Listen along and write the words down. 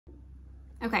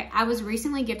Okay, I was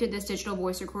recently gifted this digital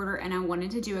voice recorder and I wanted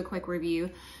to do a quick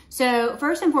review. So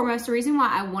first and foremost, the reason why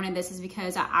I wanted this is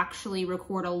because I actually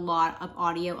record a lot of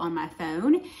audio on my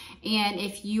phone. And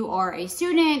if you are a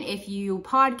student, if you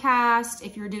podcast,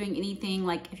 if you're doing anything,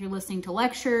 like if you're listening to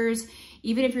lectures,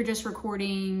 even if you're just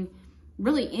recording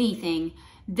really anything,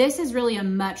 this is really a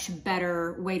much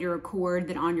better way to record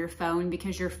than on your phone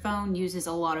because your phone uses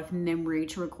a lot of memory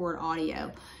to record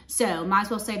audio. So might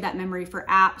as well save that memory for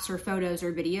apps or photos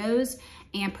or videos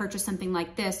and purchase something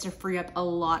like this to free up a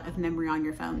lot of memory on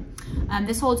your phone.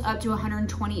 This holds up to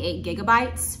 128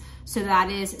 gigabytes. So that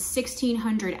is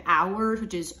 1,600 hours,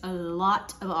 which is a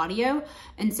lot of audio.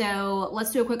 And so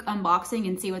let's do a quick unboxing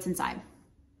and see what's inside.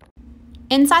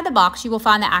 Inside the box, you will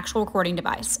find the actual recording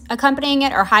device. Accompanying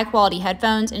it are high-quality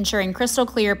headphones, ensuring crystal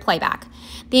clear playback.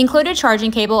 The included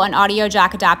charging cable and audio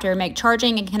jack adapter make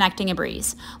charging and connecting a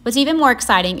breeze. What's even more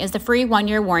exciting is the free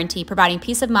 1-year warranty, providing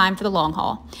peace of mind for the long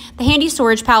haul. The handy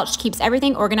storage pouch keeps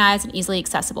everything organized and easily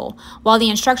accessible, while the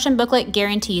instruction booklet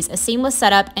guarantees a seamless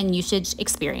setup and usage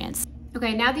experience.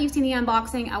 Okay, now that you've seen the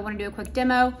unboxing, I want to do a quick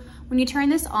demo. When you turn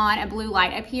this on, a blue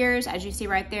light appears, as you see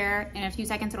right there. In a few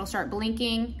seconds, it'll start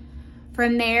blinking.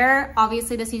 From there,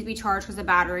 obviously this needs to be charged because the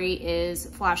battery is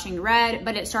flashing red,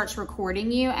 but it starts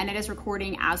recording you, and it is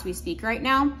recording as we speak right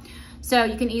now. So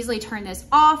you can easily turn this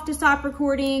off to stop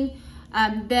recording.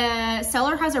 The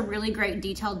seller has a really great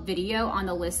detailed video on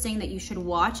the listing that you should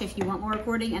watch if you want more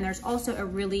recording, and there's also a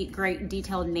really great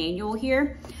detailed manual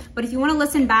here. But if you want to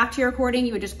listen back to your recording,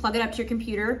 you would just plug it up to your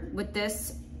computer with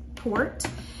this port.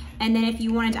 And then if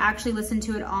you wanted to actually listen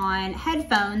to it on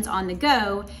headphones on the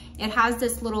go, it has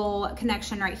this little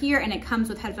connection right here, and it comes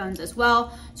with headphones as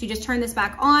well. So you just turn this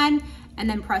back on and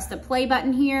then press the play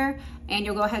button here, and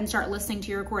you'll go ahead and start listening to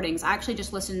your recordings. I actually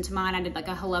just listened to mine. I did like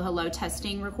a hello, hello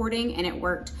testing recording, and it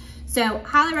worked. So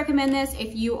highly recommend this.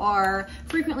 If you are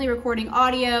frequently recording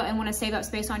audio and want to save up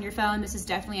space on your phone, this is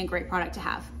definitely a great product to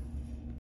have.